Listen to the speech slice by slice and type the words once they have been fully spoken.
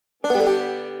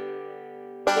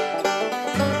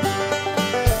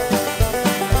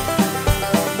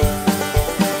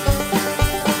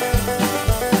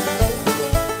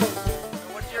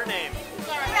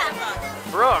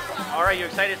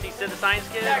excited to see Sid the Science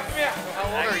Kid? Yeah, come here. How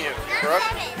old are you, Brooke?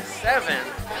 7.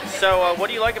 So what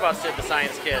do you like about Sid the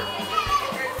Science Kid?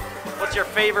 What's your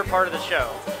favorite part of the show?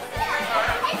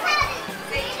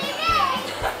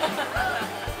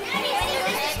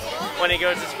 When he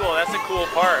goes to school. That's a cool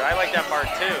part. I like that part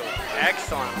too.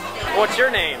 Excellent. What's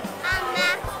your name?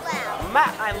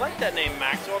 Maxwell. I like that name,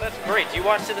 Maxwell. That's great. Do you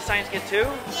watch Sid the Science Kid too?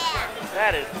 Yeah.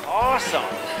 That is awesome.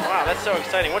 Wow, that's so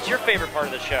exciting. What's your favorite part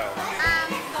of the show?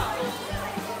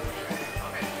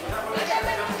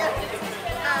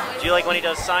 Do you like when he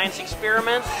does science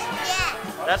experiments?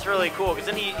 Yeah. That's really cool because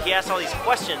then he asks all these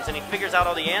questions and he figures out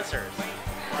all the answers.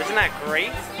 Isn't that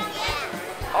great?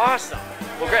 Yeah. Awesome.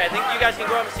 Well, great. I think you guys can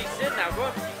go up and see Sid now. Go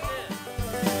up and see Sid.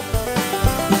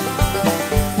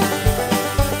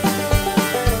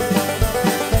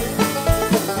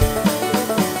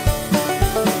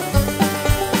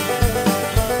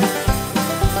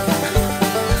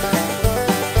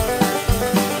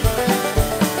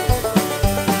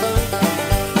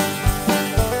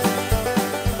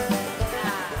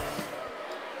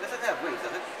 Doesn't have wings,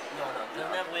 does it? No, they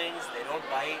don't have wings, they don't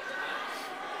bite.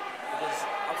 Because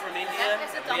I'm from India,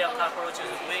 we have cockroaches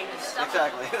with wings.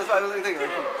 Exactly. That's what I was thinking.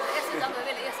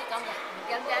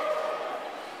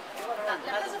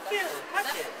 How does it feel?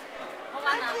 Touch it.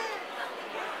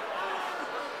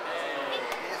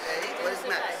 What is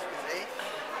Max? Is A?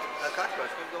 A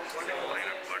cockroach.